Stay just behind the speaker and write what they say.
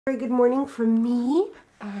Very good morning from me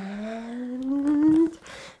and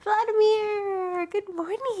Vladimir. Good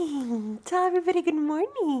morning. Tell everybody good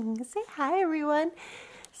morning. Say hi, everyone.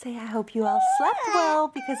 Say I hope you all slept well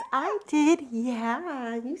because I did.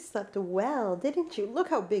 Yeah, you slept well, didn't you? Look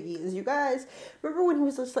how big he is, you guys. Remember when he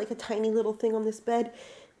was just like a tiny little thing on this bed?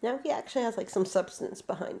 Now he actually has like some substance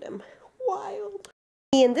behind him. Wild.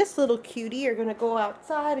 Me and this little cutie are gonna go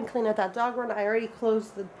outside and clean out that dog run. I already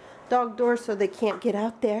closed the dog door so they can't get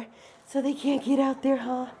out there.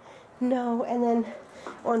 Huh? No. And then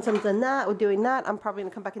once I'm done that, we're doing that, I'm probably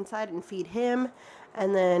gonna come back inside and feed him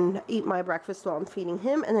and then eat my breakfast while I'm feeding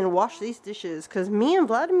him and then wash these dishes because me and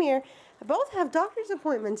Vladimir both have doctor's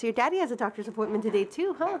appointments. Your daddy has a doctor's appointment today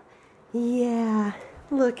too, huh? Yeah,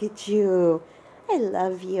 look at you. I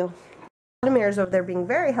love you. Vladimir's over there being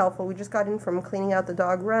very helpful. We just got in from cleaning out the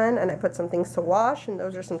dog run and I put some things to wash and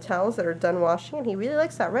those are some towels that are done washing and he really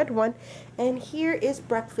likes that red one. And here is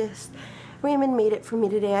breakfast. Raymond made it for me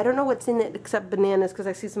today. I don't know what's in it except bananas because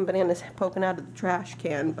I see some bananas poking out of the trash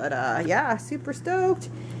can. But yeah, super stoked.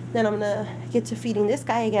 Then I'm gonna get to feeding this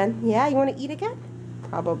guy again. Yeah, you wanna eat again?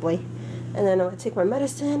 Probably. And then I'm gonna take my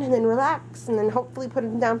medicine and then relax and then hopefully put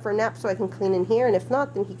him down for a nap so I can clean in here. And if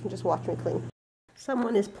not, then he can just watch me clean.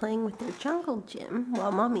 Someone is playing with their jungle gym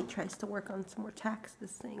while mommy tries to work on some more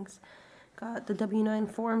taxes things. Got the W-9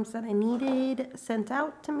 forms that I needed sent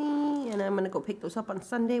out to me, and I'm going to go pick those up on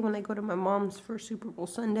Sunday when I go to my mom's for Super Bowl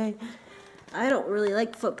Sunday. I don't really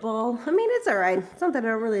like football. I mean, it's alright. It's not that I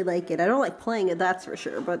don't really like it. I don't like playing it, that's for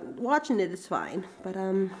sure, but watching it is fine. But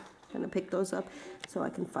I'm going to pick those up so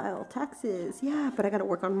I can file taxes. Yeah, but I got to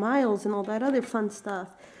work on miles and all that other fun stuff.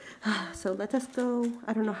 So let us go.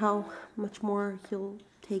 I don't know how much more he'll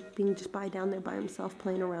take being just down there by himself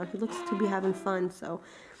playing around. He looks to be having fun, so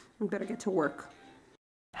we better get to work.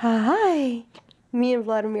 Hi. Me and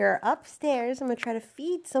Vladimir are upstairs. I'm going to try to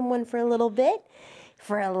feed someone for a little bit,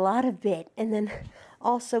 for a lot of bit, and then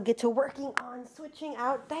also get to working on switching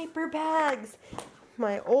out diaper bags.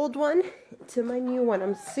 My old one to my new one.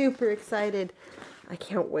 I'm super excited. I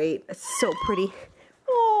can't wait. It's so pretty.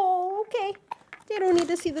 Oh, okay. They don't need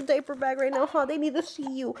to see the diaper bag right now, huh? They need to see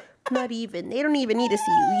you. Not even. They don't even need to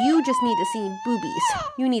see you. You just need to see boobies.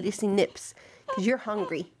 You need to see nips. Because you're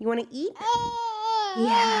hungry. You want to eat?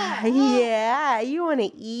 Yeah. You want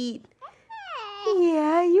to eat.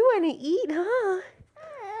 Yeah, you want to eat, huh?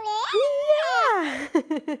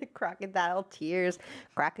 Yeah. Crocodile tears.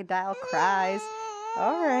 Crocodile cries.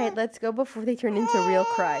 All right, let's go before they turn into real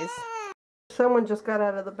cries. Someone just got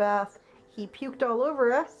out of the bath. He puked all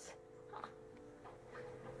over us.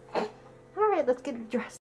 Alright, let's get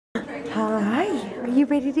dressed. Hi, are you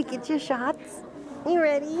ready to get your shots? You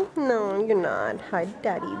ready? No, you're not. Hi,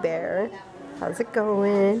 Daddy Bear. How's it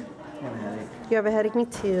going? I have a headache. You have a headache? Me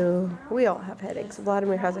too. We all have headaches.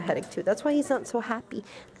 Vladimir has a headache too. That's why he's not so happy.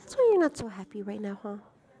 That's why you're not so happy right now, huh?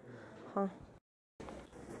 Huh?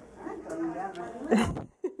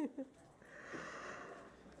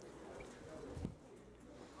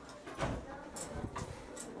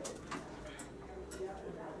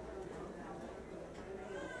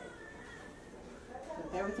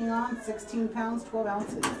 Everything on, 16 pounds, 12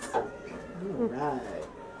 ounces. All right.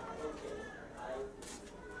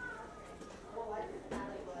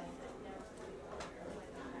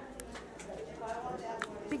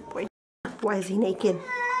 Big boy. Why is he naked?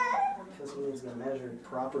 Because he needs to get measured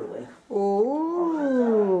properly.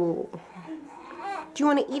 Oh. Do you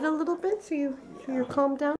want to eat a little bit so you're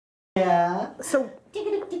calmed down? Yeah. So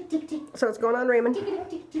what's going on, Raymond?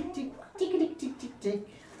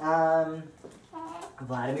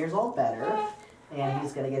 Vladimir's all better, and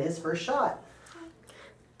he's going to get his first shot.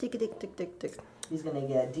 Tick, tick, tick, tick, tick. He's going to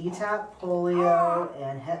get DTaP, polio,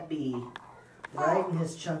 and Hep B right in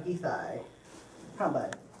his chunky thigh. Huh,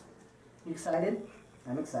 bud? You excited?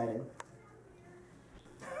 I'm excited.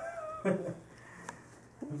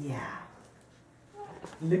 Yeah.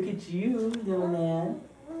 Look at you, little man.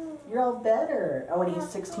 You're all better. Oh, and he's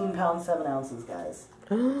 16 pounds, 7 ounces, guys.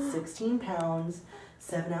 16 pounds,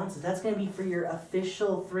 7 ounces. That's going to be for your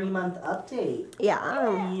official 3-month update.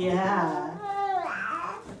 Yeah. Yeah.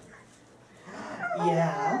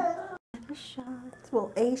 Yeah. A shot.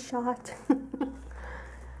 Well, a shot.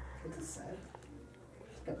 What's a set?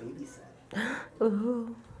 It's like a baby set.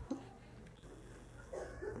 Ooh.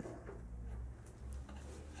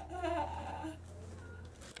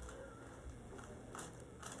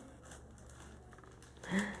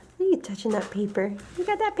 You touching that paper? You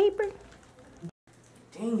got that paper?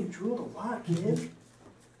 Dang, you drooled a lot, kid.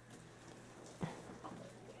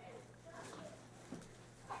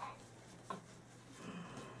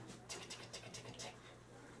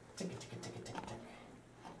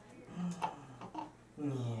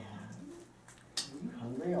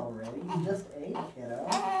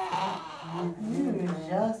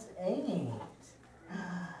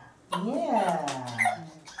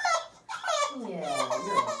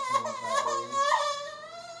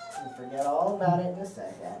 about it in a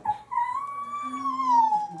second.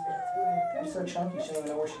 You're so chunky, she don't even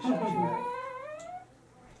know where she chunked you at.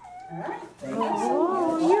 Alright, thank you so much.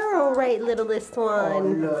 Oh, you're alright, littlest Oh,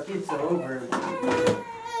 one. look, it's over.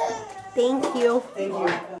 Thank you. Thank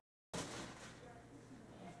you.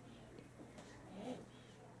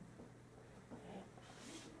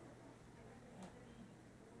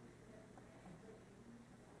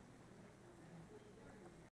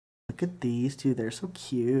 Look at these two. They're so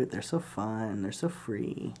cute. They're so fun. They're so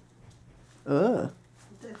free. Both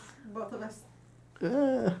of us.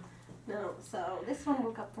 Ugh. No, so this one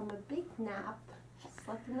woke up from a big nap. She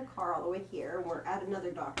slept in the car all the way here. And we're at another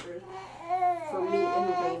doctor's for me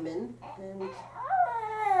and Raymond. And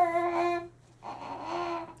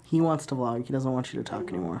He wants to vlog. He doesn't want you to talk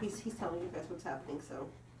anymore. he's telling you guys what's happening, so.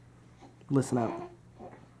 Listen up.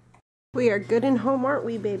 We are good and home, aren't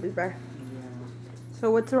we, baby bear? So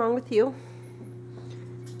what's wrong with you?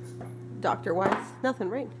 Doctor-wise? Nothing,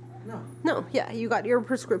 right? No. No, yeah, you got your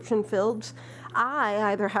prescription filled. I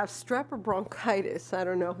either have strep or bronchitis. I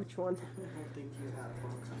don't know which one. I don't think you have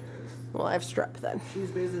bronchitis. Well, I have strep then. She's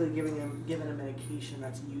basically given a medication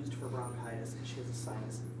that's used for bronchitis because she has a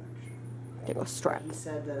sinus infection. I think it was strep. He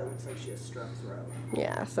said that it looks like she has strep throat.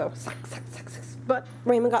 Yeah, so suck. But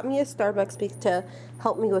Raymond got me a Starbucks to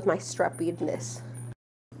help me with my strep-weedness.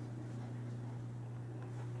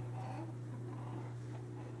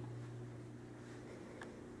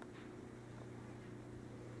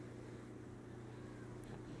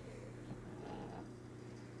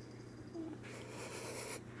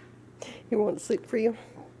 He won't sleep for you?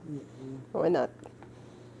 Why not?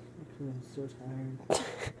 I'm so tired.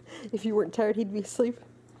 If you weren't tired, he'd be asleep.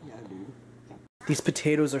 Yeah, dude. These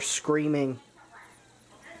potatoes are screaming.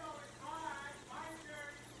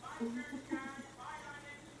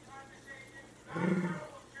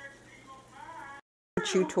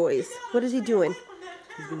 Chew toys. What is he doing?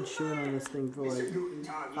 He's been chewing on this thing for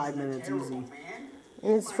like 5 minutes easy.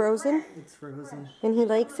 And it's frozen? It's frozen. And he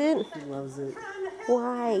likes it? He loves it.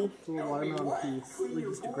 Why? It's a little watermelon piece. Like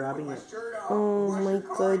he's grabbing it. Oh my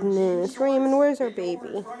goodness. Raymond, where's our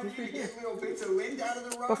baby?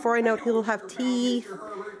 Before I know it, he'll have teeth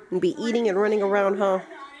and be eating and running around, huh?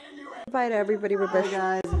 Bye to everybody, Bye Rebecca.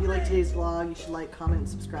 guys, if you like today's vlog, you should like, comment, and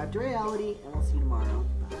subscribe to Reality, and we'll see you tomorrow.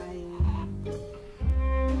 Bye.